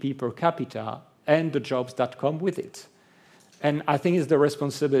GDP per capita and the jobs that come with it. And I think it's the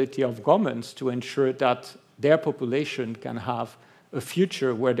responsibility of governments to ensure that their population can have a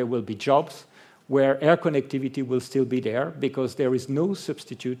future where there will be jobs, where air connectivity will still be there, because there is no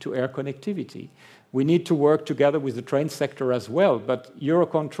substitute to air connectivity. We need to work together with the train sector as well, but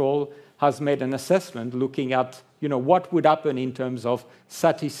Eurocontrol has made an assessment looking at what would happen in terms of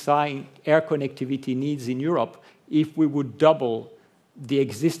satisfying air connectivity needs in Europe if we would double the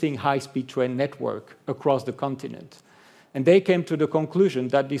existing high-speed train network across the continent. And they came to the conclusion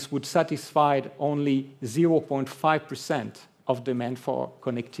that this would satisfy only 0.5% of demand for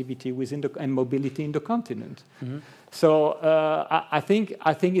connectivity and mobility in the continent. Mm-hmm. So I think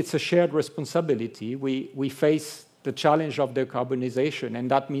it's a shared responsibility. We face the challenge of decarbonization,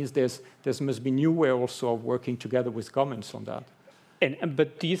 and that means there must be new way also of working together with governments on that.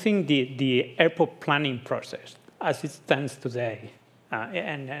 But do you think the airport planning process, as it stands today,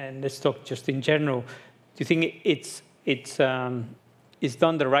 and let's talk just in general, do you think it's it's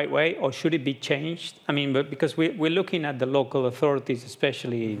done the right way, or should it be changed? I mean, because we're looking at the local authorities,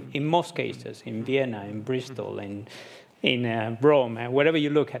 especially in most cases, in Vienna, in Bristol, in Rome, wherever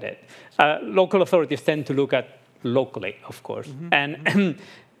you look at it. Local authorities tend to look at locally, of course,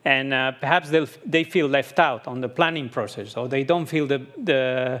 and perhaps they feel left out on the planning process, or they don't feel do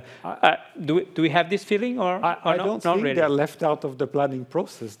we have this feeling, or I no? don't Not think really. they're left out of the planning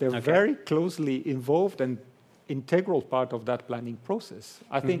process. They're very closely involved and integral part of that planning process.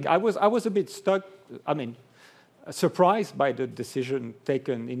 I think I was a bit stuck, I mean, surprised by the decision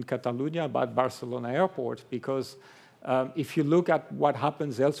taken in Catalonia about Barcelona Airport, because if you look at what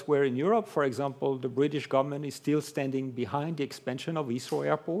happens elsewhere in Europe, for example, the British government is still standing behind the expansion of Heathrow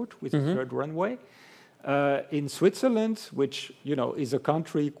Airport with a third runway. In Switzerland, which is a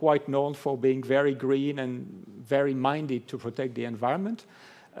country quite known for being very green and very minded to protect the environment,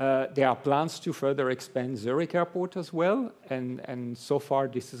 there are plans to further expand Zurich Airport as well, and so far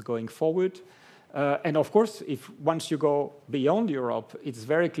this is going forward. And of course, once you go beyond Europe, it's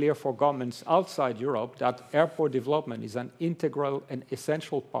very clear for governments outside Europe that airport development is an integral and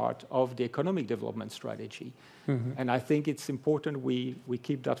essential part of the economic development strategy. And I think it's important we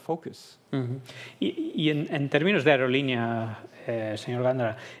keep that focus. Y en términos de aerolínea, señor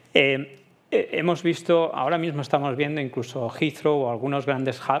Gándara, hemos visto, ahora mismo estamos viendo incluso Heathrow o algunos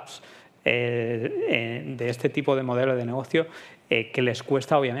grandes hubs de este tipo de modelo de negocio que les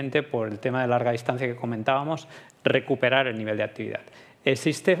cuesta, obviamente, por el tema de larga distancia que comentábamos, recuperar el nivel de actividad.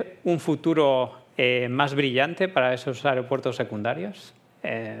 ¿Existe un futuro más brillante para esos aeropuertos secundarios?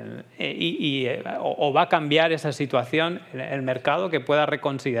 ¿O va a cambiar esa situación el mercado, que pueda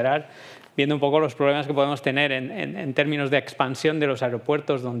reconsiderar, viendo un poco los problemas que podemos tener en términos de expansión de los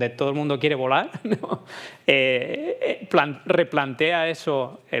aeropuertos donde todo el mundo quiere volar, ¿no? ¿Replantea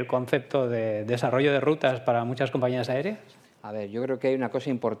eso el concepto de desarrollo de rutas para muchas compañías aéreas? A ver, yo creo que hay una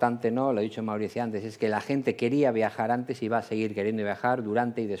cosa importante, ¿no? Lo ha dicho Mauricio antes, es que la gente quería viajar antes y va a seguir queriendo viajar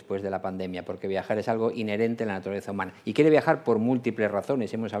durante y después de la pandemia, porque viajar es algo inherente en la naturaleza humana. Y quiere viajar por múltiples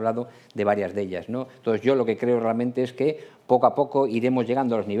razones, hemos hablado de varias de ellas, ¿no? Entonces yo lo que creo realmente es que poco a poco iremos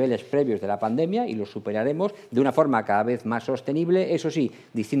llegando a los niveles previos de la pandemia y los superaremos de una forma cada vez más sostenible. Eso sí,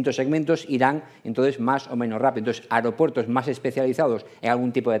 distintos segmentos irán entonces más o menos rápido. Entonces, aeropuertos más especializados en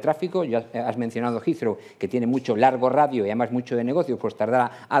algún tipo de tráfico, ya has mencionado Heathrow, que tiene mucho largo radio y además mucho de negocio, pues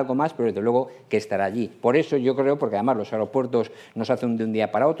tardará algo más, pero desde luego que estará allí. Por eso yo creo, porque además los aeropuertos no se hacen de un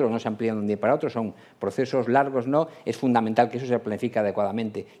día para otro, no se amplían de un día para otro, son procesos largos, ¿no? Es fundamental que eso se planifique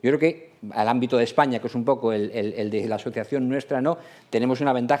adecuadamente. Yo creo que al ámbito de España, que es un poco el de la asociación nuestra, ¿no? Tenemos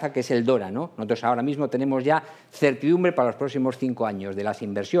una ventaja que es el DORA, ¿no? Nosotros ahora mismo tenemos ya certidumbre para los próximos 5 años de las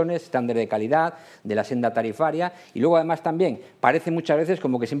inversiones, estándar de calidad, de la senda tarifaria, y luego además también parece muchas veces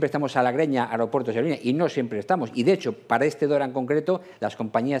como que siempre estamos a la greña aeropuertos y aerolíneas, y no siempre estamos. Y de hecho, para este DORA en concreto, las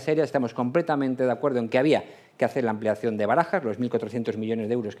compañías aéreas estamos completamente de acuerdo en que había que hacer la ampliación de Barajas, los 1.400 millones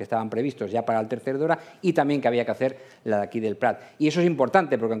de euros que estaban previstos ya para el tercer DORA, y también que había que hacer la de aquí del Prat. Y eso es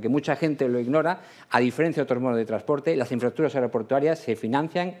importante porque, aunque mucha gente lo ignora, a diferencia de otros modos de transporte, las infraestructuras aeroportuarias se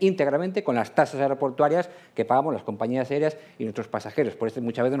financian íntegramente con las tasas aeroportuarias que pagamos las compañías aéreas y nuestros pasajeros. Por eso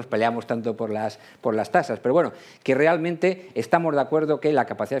muchas veces nos peleamos tanto por las tasas. Pero bueno, que realmente estamos de acuerdo que la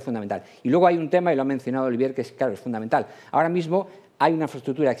capacidad es fundamental. Y luego hay un tema, y lo ha mencionado Olivier, que es, claro, es fundamental. Ahora mismo hay una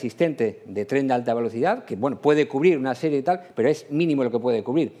infraestructura existente de tren de alta velocidad que, bueno, puede cubrir una serie y tal, pero es mínimo lo que puede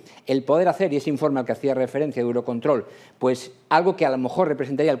cubrir. El poder hacer, y ese informe al que hacía referencia de Eurocontrol, pues algo que a lo mejor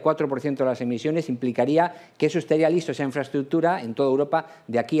representaría el 4% de las emisiones, implicaría que eso estaría listo, esa infraestructura, en toda Europa,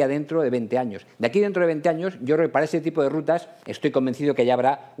 de aquí a dentro de 20 años. De aquí dentro de 20 años, yo creo que para ese tipo de rutas estoy convencido que ya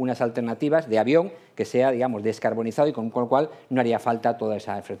habrá unas alternativas de avión que sea, digamos, descarbonizado y con lo cual no haría falta toda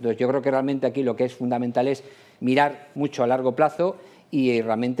esa infraestructura. Entonces, yo creo que realmente aquí lo que es fundamental es mirar mucho a largo plazo y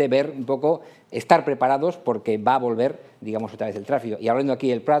realmente ver un poco, estar preparados porque va a volver, digamos, otra vez el tráfico. Y hablando aquí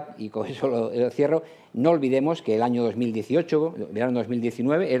del Prat, y con eso lo cierro, no olvidemos que el año 2018, verano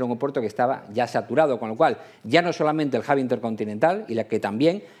 2019, era un aeropuerto que estaba ya saturado, con lo cual ya no solamente el hub intercontinental, y la que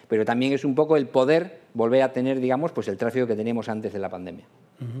también, pero también es un poco el poder volver a tener, digamos, pues el tráfico que teníamos antes de la pandemia.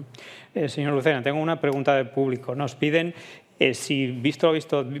 Señor Lucena, tengo una pregunta del público. Nos piden si, visto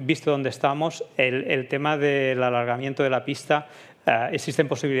dónde estamos, el tema del alargamiento de la pista, existen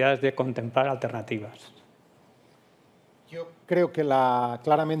posibilidades de contemplar alternativas. Yo creo que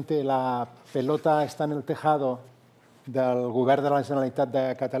claramente la pelota está en el tejado del Govern de la Generalitat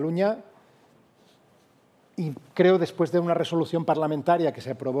de Catalunya y creo, después de una resolución parlamentaria que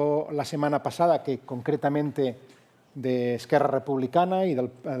se aprobó la semana pasada, que concretamente de Esquerra Republicana y del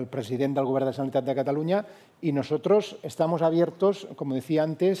president del Govern de la Generalitat de Catalunya, y nosotros estamos abiertos, como decía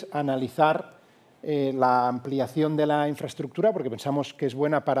antes, a analizar la ampliación de la infraestructura, porque pensamos que es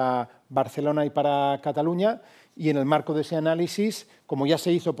buena para Barcelona y para Cataluña, y en el marco de ese análisis, como ya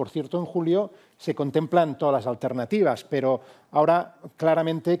se hizo, por cierto, en julio, se contemplan todas las alternativas, pero ahora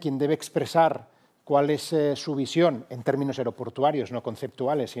claramente quien debe expresar cuál es su visión en términos aeroportuarios, no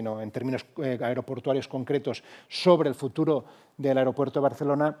conceptuales, sino en términos aeroportuarios concretos sobre el futuro del aeropuerto de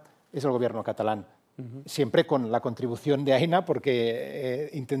Barcelona es el Gobierno catalán. Siempre con la contribución de AENA, porque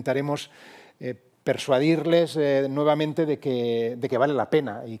intentaremos persuadirles nuevamente de que vale la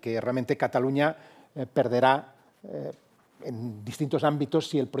pena y que realmente Cataluña perderá en distintos ámbitos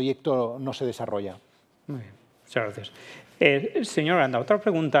si el proyecto no se desarrolla. Muy bien, muchas gracias. Señor Aranda, otra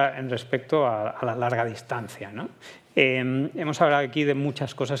pregunta en respecto a la larga distancia, ¿no? Hemos hablado aquí de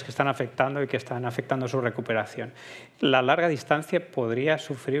muchas cosas que están afectando y que están afectando su recuperación. ¿La larga distancia podría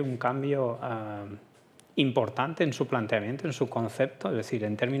sufrir un cambio importante en su planteamiento, en su concepto? Es decir,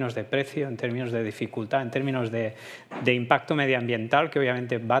 en términos de precio, en términos de dificultad, en términos de impacto medioambiental, que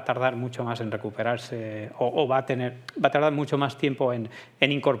obviamente va a tardar mucho más en recuperarse o va a tardar mucho más tiempo en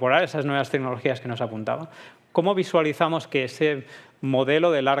incorporar esas nuevas tecnologías que nos apuntaba. ¿Cómo visualizamos que ese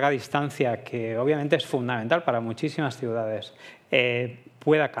modelo de larga distancia, que obviamente es fundamental para muchísimas ciudades,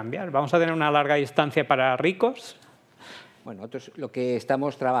 pueda cambiar? ¿Vamos a tener una larga distancia para ricos? Bueno, nosotros lo que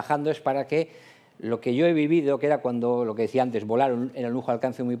estamos trabajando es para que lo que yo he vivido, que era cuando, lo que decía antes, volar era un lujo de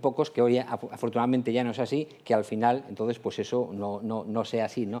alcance muy pocos, que hoy afortunadamente ya no es así, que al final, entonces, pues eso no sea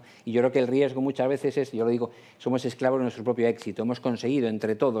así, ¿no? Y yo creo que el riesgo muchas veces es, yo lo digo, somos esclavos de nuestro propio éxito. Hemos conseguido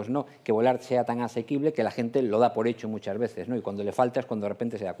entre todos, ¿no?, que volar sea tan asequible que la gente lo da por hecho muchas veces, ¿no? Y cuando le falta es cuando de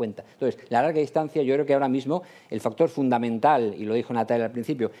repente se da cuenta. Entonces, la larga distancia, yo creo que ahora mismo el factor fundamental, y lo dijo Natalia al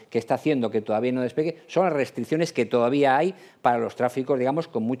principio, que está haciendo que todavía no despegue, son las restricciones que todavía hay para los tráficos, digamos,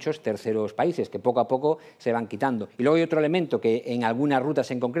 con muchos terceros países, que poco a poco se van quitando. Y luego hay otro elemento que en algunas rutas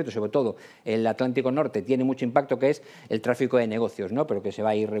en concreto, sobre todo el Atlántico Norte, tiene mucho impacto, que es el tráfico de negocios, ¿no?, pero que se va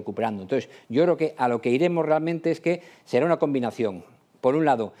a ir recuperando. Entonces, yo creo que a lo que iremos realmente es que será una combinación, por un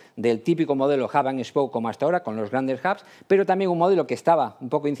lado, del típico modelo hub and spoke como hasta ahora, con los grandes hubs, pero también un modelo que estaba un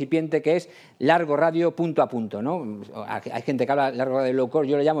poco incipiente, que es largo radio punto a punto, ¿no? Hay gente que habla de largo radio low cost,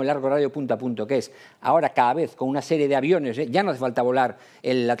 yo le llamo largo radio punto a punto, que es ahora cada vez con una serie de aviones, ya no hace falta volar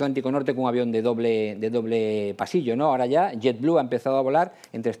el Atlántico Norte con un avión de doble pasillo, ¿no? Ahora ya JetBlue ha empezado a volar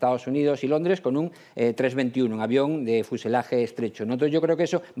entre Estados Unidos y Londres con un 321, un avión de fuselaje estrecho, ¿no? Entonces yo creo que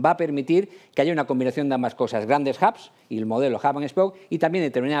eso va a permitir que haya una combinación de ambas cosas, grandes hubs y el modelo hub and spoke, y también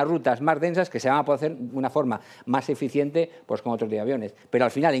determinadas rutas más densas que se van a poder hacer de una forma más eficiente, pues con otros de aviones. Pero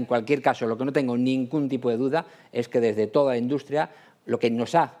al final, en cualquier caso, lo que no tengo ningún tipo de duda es que desde toda la industria, lo que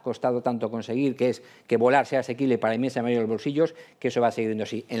nos ha costado tanto conseguir, que es que volar sea asequible para la inmensa mayoría de los bolsillos, que eso va a seguir siendo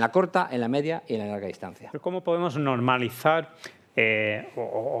así, en la corta, en la media y en la larga distancia. Pero ¿cómo podemos normalizar,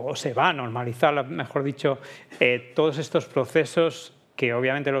 o se va a normalizar, mejor dicho, todos estos procesos que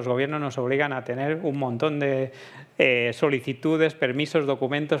obviamente los gobiernos nos obligan a tener un montón de solicitudes, permisos,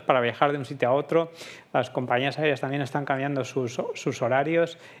 documentos para viajar de un sitio a otro? Las compañías aéreas también están cambiando sus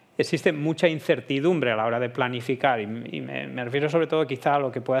horarios. Existe mucha incertidumbre a la hora de planificar y me refiero sobre todo quizá a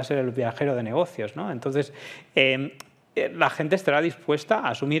lo que pueda ser el viajero de negocios, ¿no? Entonces, ¿la gente estará dispuesta a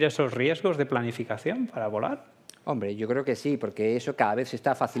asumir esos riesgos de planificación para volar? Hombre, yo creo que sí, porque eso cada vez se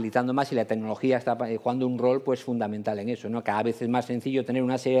está facilitando más y la tecnología está jugando un rol pues fundamental en eso, ¿no? Cada vez es más sencillo tener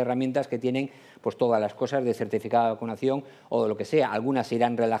una serie de herramientas que tienen pues todas las cosas de certificado de vacunación o de lo que sea. Algunas se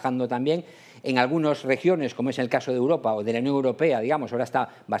irán relajando también. En algunas regiones, como es el caso de Europa o de la Unión Europea, digamos, ahora está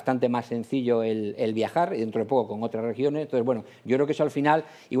bastante más sencillo el viajar, dentro de poco con otras regiones. Entonces, bueno, yo creo que eso al final,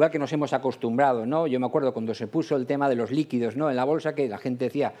 igual que nos hemos acostumbrado, ¿no? Yo me acuerdo cuando se puso el tema de los líquidos, ¿no?, en la bolsa, que la gente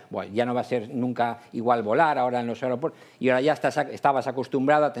decía, bueno, ya no va a ser nunca igual volar ahora en los aeropuertos, y ahora ya estabas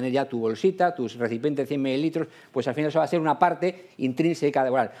acostumbrado a tener ya tu bolsita, tus recipientes de 100 mililitros, pues al final eso va a ser una parte intrínseca de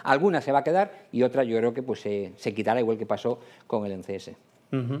volar. Alguna se va a quedar y otra yo creo que pues se quitará, igual que pasó con el NCS.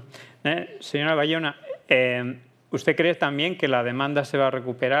 Señora Bayona, ¿usted cree también que la demanda se va a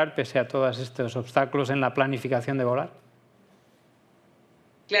recuperar pese a todos estos obstáculos en la planificación de volar?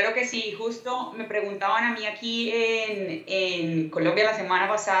 Claro que sí. Justo me preguntaban a mí aquí en Colombia la semana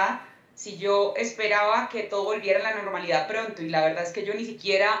pasada si yo esperaba que todo volviera a la normalidad pronto, y la verdad es que yo ni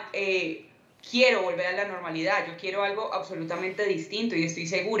siquiera quiero volver a la normalidad. Yo quiero algo absolutamente distinto y estoy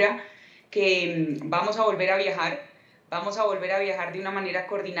segura que vamos a volver a viajar de una manera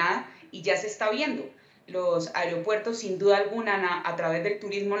coordinada, y ya se está viendo. Los aeropuertos, sin duda alguna, a través del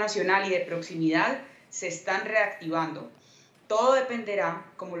turismo nacional y de proximidad, se están reactivando. Todo dependerá,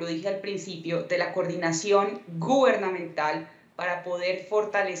 como lo dije al principio, de la coordinación gubernamental para poder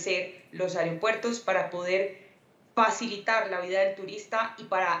fortalecer los aeropuertos, para poder facilitar la vida del turista y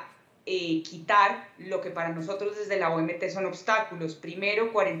para quitar lo que para nosotros desde la OMT son obstáculos.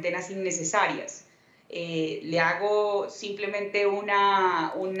 Primero, cuarentenas innecesarias. Le hago simplemente un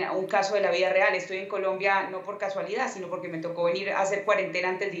caso de la vida real. Estoy en Colombia no por casualidad, sino porque me tocó venir a hacer cuarentena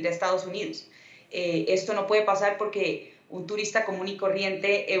antes de ir a Estados Unidos. Esto no puede pasar porque un turista común y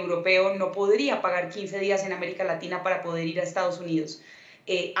corriente europeo no podría pagar 15 días en América Latina para poder ir a Estados Unidos.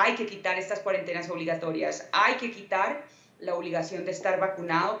 Hay que quitar estas cuarentenas obligatorias, hay que quitar la obligación de estar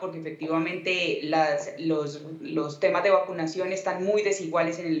vacunado, porque efectivamente los temas de vacunación están muy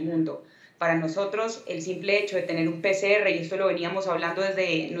desiguales en el mundo. Para nosotros, el simple hecho de tener un PCR, y esto lo veníamos hablando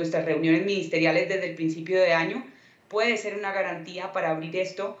desde nuestras reuniones ministeriales desde el principio de año, puede ser una garantía para abrir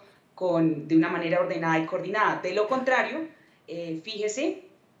esto de una manera ordenada y coordinada. De lo contrario, fíjese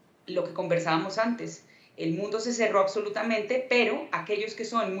lo que conversábamos antes. El mundo se cerró absolutamente, pero aquellos que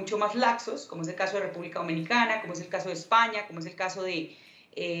son mucho más laxos, como es el caso de República Dominicana, como es el caso de España, como es el caso de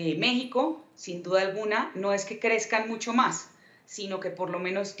México, sin duda alguna, no es que crezcan mucho más, sino que por lo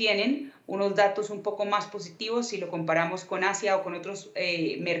menos tienen unos datos un poco más positivos si lo comparamos con Asia o con otros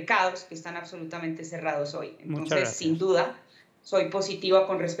mercados que están absolutamente cerrados hoy. Entonces, sin duda, soy positiva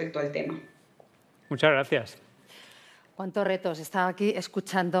con respecto al tema. Muchas gracias. Cuántos retos. Estaba aquí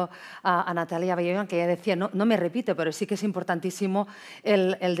escuchando a Natalia Aviation, que ella decía, no me repito, pero sí que es importantísimo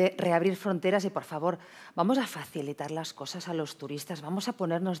el de reabrir fronteras y, por favor, vamos a facilitar las cosas a los turistas, vamos a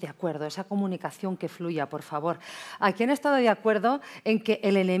ponernos de acuerdo, esa comunicación que fluya, por favor. Aquí han estado de acuerdo en que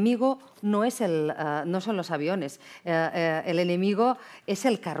el enemigo no son los aviones, el enemigo es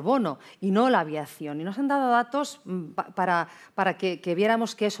el carbono y no la aviación. Y nos han dado datos para que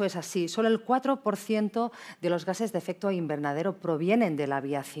viéramos que eso es así. Solo el 4% de los gases de efecto invernadero provienen de la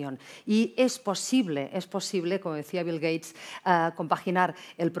aviación y es posible, como decía Bill Gates, compaginar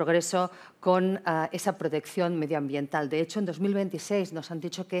el progreso con esa protección medioambiental. De hecho, en 2026 nos han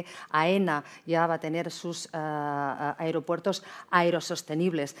dicho que AENA ya va a tener sus aeropuertos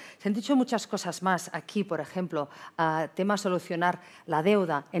aerosostenibles. Se han dicho muchas cosas más aquí, por ejemplo, tema solucionar la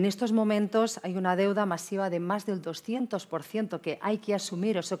deuda. En estos momentos hay una deuda masiva de más del 200% que hay que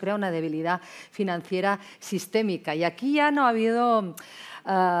asumir. Eso crea una debilidad financiera sistémica. Y aquí ya no ha habido...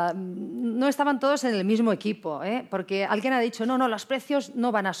 no estaban todos en el mismo equipo, porque alguien ha dicho, no, los precios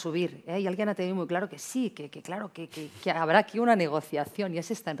no van a subir, y alguien ha tenido muy claro que sí, claro, que habrá aquí una negociación, ya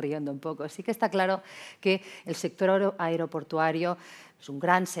se están riendo un poco. Sí que está claro que el sector aeroportuario es un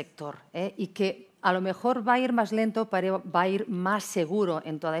gran sector y que a lo mejor va a ir más lento, pero va a ir más seguro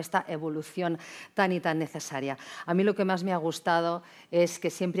en toda esta evolución tan y tan necesaria. A mí lo que más me ha gustado es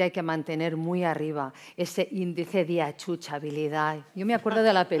que siempre hay que mantener muy arriba ese índice de achuchabilidad. Yo me acuerdo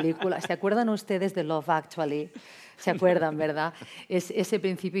de la película, ¿se acuerdan ustedes de Love Actually? ¿Se acuerdan, verdad? Ese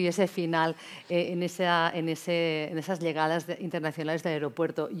principio y ese final en esas llegadas internacionales del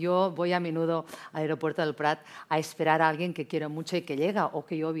aeropuerto. Yo voy a menudo al aeropuerto del Prat a esperar a alguien que quiero mucho y que llega, o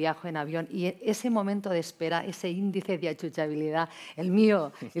que yo viajo en avión. Y ese momento de espera, ese índice de achuchabilidad, el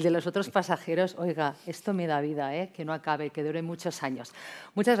mío y de los otros pasajeros, oiga, esto me da vida, que no acabe, que dure muchos años.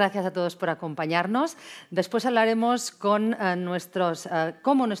 Muchas gracias a todos por acompañarnos. Después hablaremos con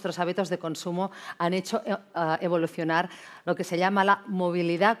cómo nuestros hábitos de consumo han hecho evolucionar lo que se llama la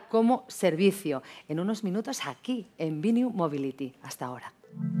movilidad como servicio. En unos minutos aquí, en BNew Mobility. Hasta ahora.